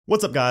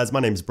What's up guys,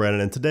 my name is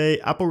Brandon and today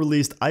Apple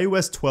released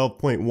iOS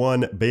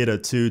 12.1 Beta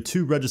 2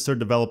 to registered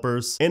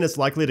developers, and it's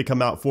likely to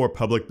come out for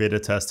public beta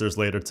testers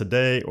later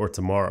today or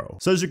tomorrow.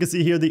 So as you can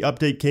see here, the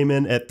update came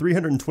in at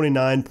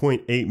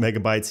 329.8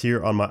 megabytes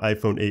here on my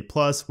iPhone 8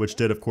 Plus, which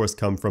did of course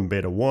come from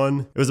Beta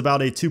 1. It was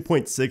about a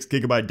 2.6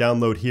 gigabyte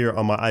download here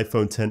on my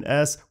iPhone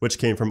XS, which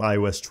came from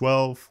iOS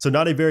 12. So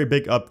not a very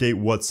big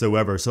update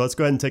whatsoever. So let's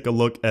go ahead and take a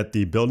look at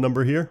the build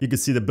number here. You can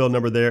see the build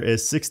number there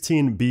is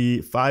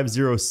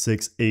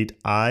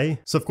 16B5068I.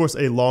 So of course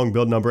a long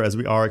build number, as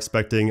we are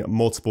expecting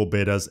multiple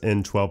betas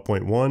in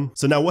 12.1.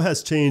 So now what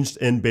has changed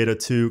in Beta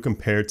 2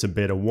 compared to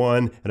Beta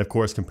 1 and of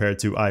course compared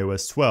to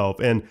iOS 12?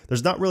 And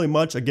there's not really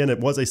much. Again, it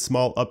was a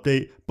small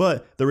update,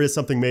 but there is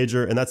something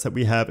major, and that's that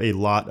we have a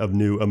lot of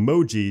new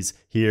emojis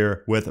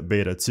here with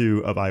Beta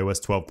 2 of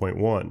iOS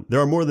 12.1. There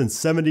are more than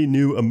 70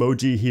 new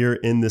emoji here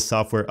in this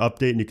software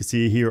update, and you can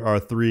see here are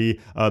 3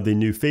 of the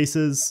new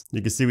faces.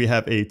 You can see we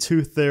have a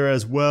tooth there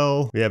as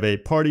well. We have a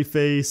party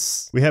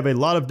face. We have a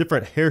lot of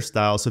different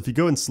hairstyles. So if you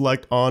go and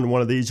select on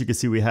one of these, you can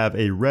see we have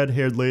a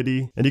red-haired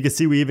lady, and you can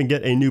see we even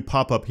get a new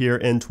pop-up here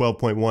in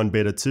 12.1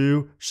 Beta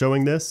 2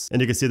 showing this,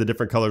 and you can see the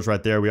different colors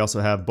right there. We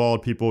also have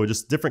bald people,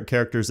 just different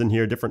characters in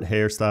here, different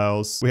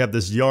hairstyles. We have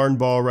this yarn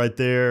ball right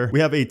there. We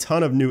have a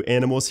ton of new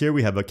animals here.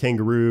 We have a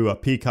kangaroo, a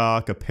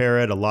peacock, a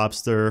parrot, a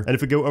lobster. And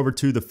if we go over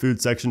to the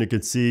food section, you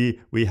can see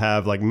we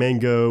have like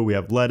mango, we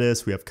have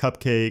lettuce, we have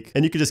cupcake,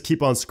 and you can just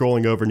keep on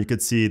scrolling over and you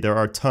can see there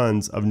are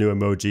tons of new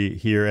emoji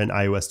here in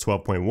iOS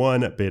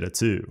 12.1 Beta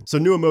 2. So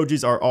new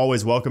emojis are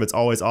always welcome. It's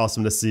always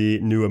awesome to see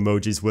new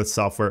emojis with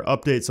software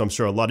updates. So I'm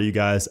sure a lot of you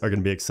guys are going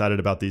to be excited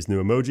about these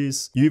new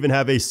emojis. You even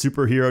have a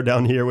superhero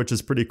down here, which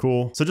is pretty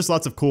cool. So just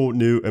lots of cool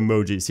new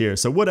emojis here.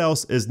 So what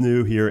else is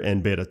new here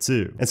in Beta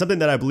 2? And something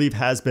that I believe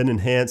has been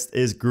enhanced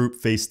is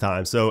group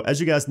FaceTime. So as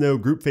you guys know,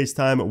 group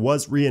FaceTime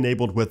was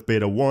re-enabled with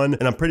Beta 1,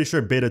 and I'm pretty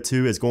sure Beta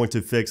 2 is going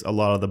to fix a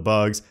lot of the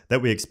bugs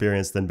that we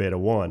experienced in Beta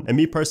 1. And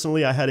me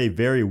personally, I had a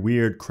very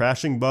weird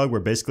crashing bug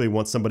where basically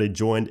once somebody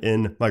joined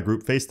in my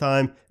group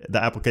FaceTime,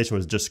 the application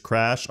was just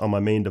crash on my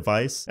main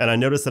device. And I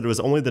noticed that it was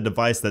only the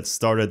device that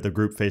started the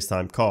group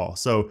FaceTime call.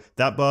 So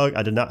that bug,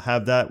 I did not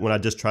have that when I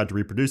just tried to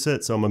reproduce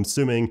it. So I'm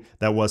assuming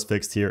that was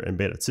fixed here in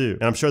Beta 2.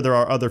 And I'm sure there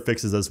are other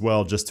fixes as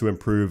well just to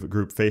improve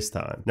group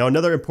FaceTime. Now,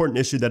 another important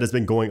issue that has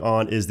been going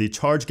on is the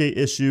charge gate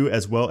issue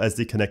as well as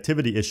the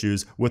connectivity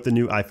issues with the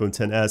new iPhone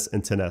XS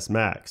and XS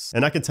Max.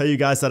 And I can tell you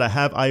guys that I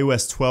have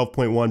iOS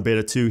 12.1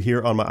 Beta 2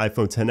 here on my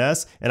iPhone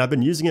XS, and I've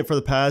been using it for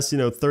the past,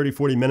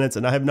 30-40 minutes,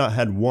 and I have not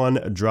had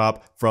one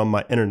drop from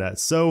my internet.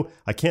 So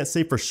I can't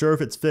say for sure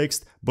if it's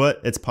fixed,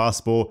 but it's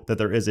possible that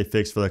there is a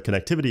fix for the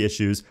connectivity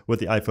issues with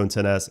the iPhone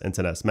XS and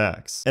XS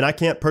Max. And I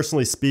can't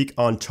personally speak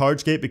on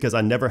ChargeGate because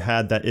I never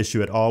had that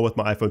issue at all with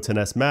my iPhone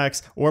XS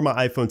Max or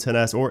my iPhone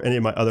XS or any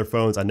of my other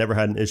phones. I never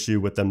had an issue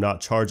with them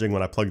not charging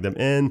when I plugged them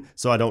in,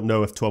 so I don't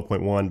know if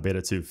 12.1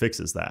 Beta 2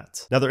 fixes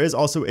that. Now, there is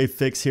also a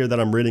fix here that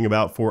I'm reading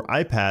about for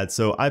iPads.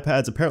 So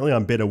iPads, apparently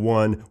on Beta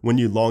 1, when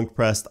you long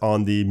pressed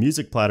on the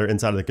music platter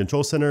inside of the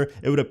control center,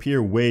 it would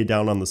appear way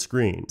down on the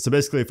screen. So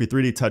basically, if we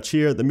 3D touch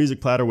here, the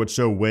music platter would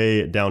show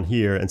way down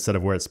here instead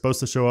of where it's supposed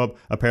to show up.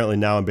 Apparently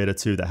now in Beta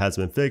 2 that has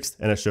been fixed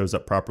and it shows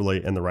up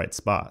properly in the right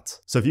spot.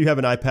 So if you have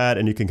an iPad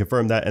and you can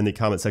confirm that in the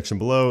comment section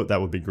below,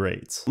 that would be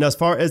great. Now, as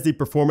far as the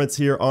performance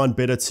here on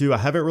Beta 2, I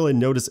haven't really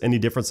noticed any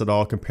difference at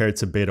all compared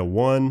to Beta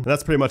 1. And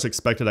that's pretty much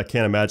expected. I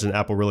can't imagine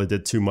Apple really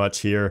did too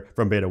much here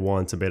from Beta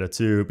 1 to Beta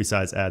 2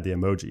 besides add the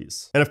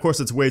emojis. And of course,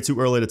 it's way too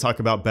early to talk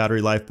about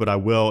battery life, but I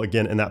will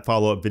again in that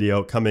follow-up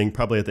video coming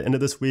probably at the end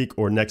of this week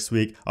or next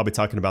week. I'll be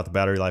talking about the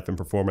battery life and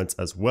performance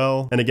as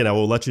well. And again, I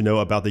will let you know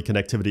about the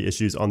connectivity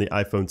issues on the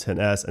iPhone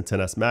XS and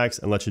XS Max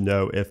and let you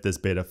know if this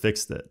beta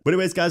fixed it. But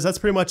anyways, guys, that's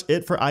pretty much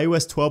it for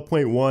iOS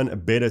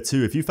 12.1 Beta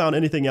 2. If you found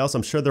anything else,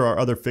 I'm sure there are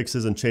other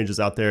fixes and changes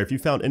out there. If you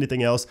found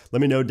anything else,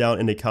 let me know down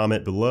in a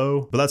comment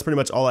below. But that's pretty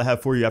much all I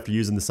have for you after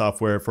using the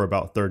software for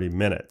about 30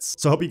 minutes.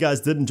 So I hope you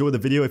guys did enjoy the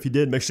video. If you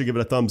did, make sure to give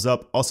it a thumbs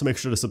up. Also, make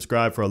sure to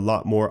subscribe for a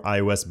lot more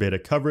iOS beta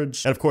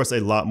coverage. And of course, a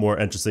lot more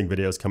interesting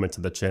videos coming to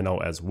the channel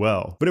as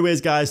well. But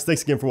anyways, guys,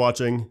 thanks again for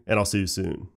watching, and I'll see you soon.